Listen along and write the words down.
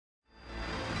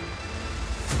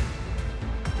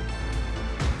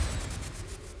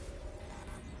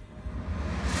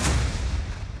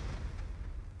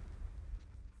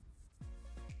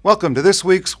Welcome to this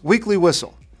week's Weekly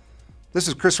Whistle. This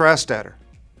is Chris Rastatter,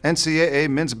 NCAA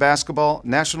Men's Basketball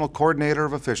National Coordinator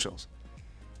of Officials.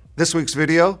 This week's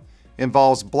video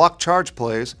involves block charge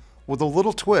plays with a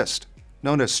little twist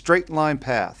known as straight line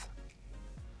path.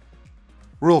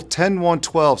 Rule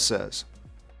 10.1.12 says,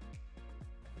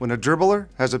 when a dribbler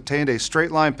has obtained a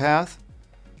straight line path,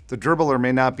 the dribbler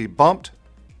may not be bumped,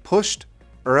 pushed,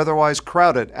 or otherwise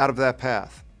crowded out of that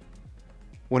path.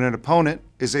 When an opponent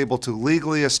is able to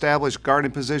legally establish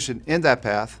guarding position in that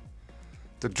path,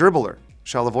 the dribbler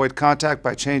shall avoid contact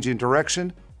by changing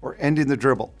direction or ending the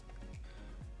dribble.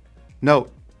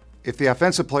 Note, if the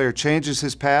offensive player changes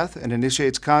his path and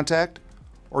initiates contact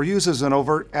or uses an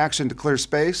overt action to clear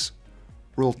space,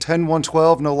 Rule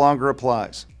 10.1.12 no longer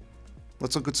applies.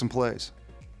 Let's look at some plays.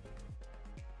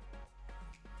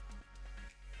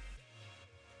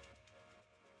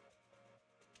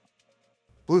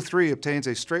 Blue 3 obtains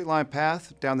a straight line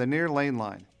path down the near lane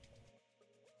line.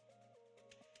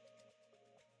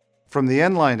 From the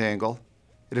end line angle,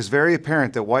 it is very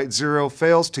apparent that White 0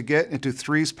 fails to get into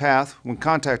 3's path when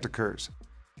contact occurs.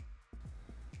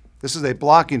 This is a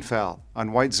blocking foul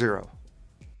on White 0.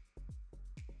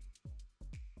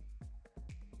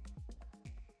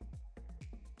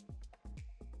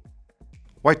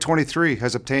 White 23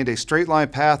 has obtained a straight line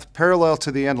path parallel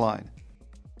to the end line.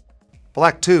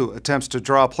 Black 2 attempts to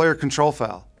draw a player control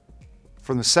foul.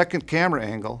 From the second camera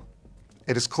angle,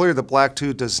 it is clear that Black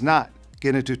 2 does not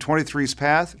get into 23's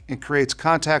path and creates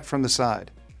contact from the side.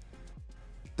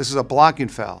 This is a blocking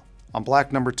foul on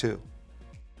Black number 2.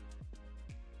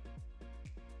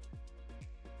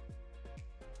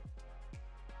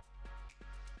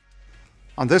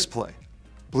 On this play,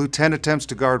 Blue 10 attempts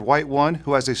to guard White 1,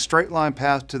 who has a straight line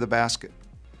path to the basket.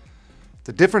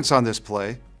 The difference on this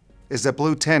play is that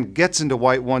Blue 10 gets into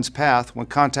White 1's path when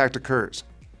contact occurs.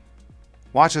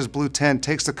 Watch as Blue 10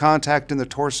 takes the contact in the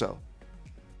torso.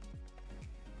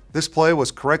 This play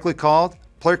was correctly called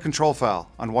player control foul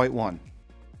on White 1.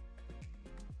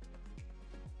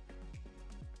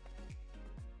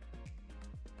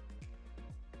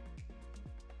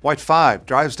 White 5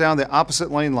 drives down the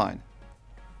opposite lane line.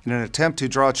 In an attempt to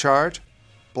draw a charge,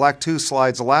 Black 2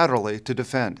 slides laterally to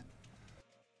defend.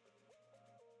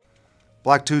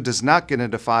 Black 2 does not get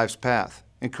into 5's path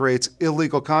and creates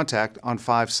illegal contact on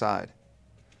 5's side.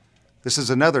 This is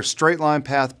another straight line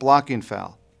path blocking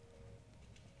foul.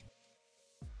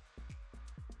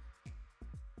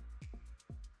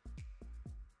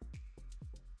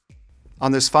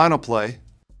 On this final play,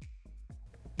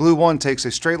 Blue 1 takes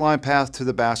a straight line path to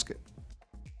the basket.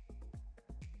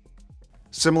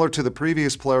 Similar to the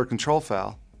previous player control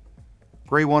foul,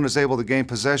 Gray 1 is able to gain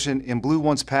possession in Blue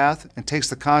 1's path and takes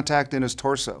the contact in his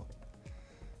torso.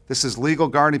 This is legal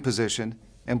guarding position,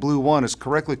 and Blue 1 is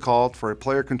correctly called for a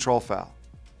player control foul.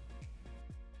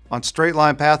 On straight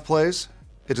line path plays,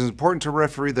 it is important to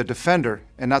referee the defender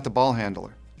and not the ball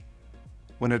handler.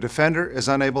 When a defender is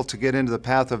unable to get into the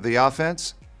path of the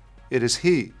offense, it is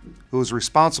he who is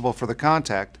responsible for the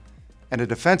contact, and a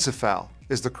defensive foul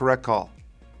is the correct call.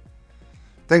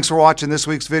 Thanks for watching this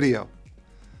week's video.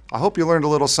 I hope you learned a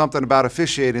little something about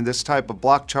officiating this type of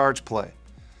block charge play.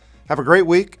 Have a great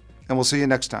week, and we'll see you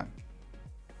next time.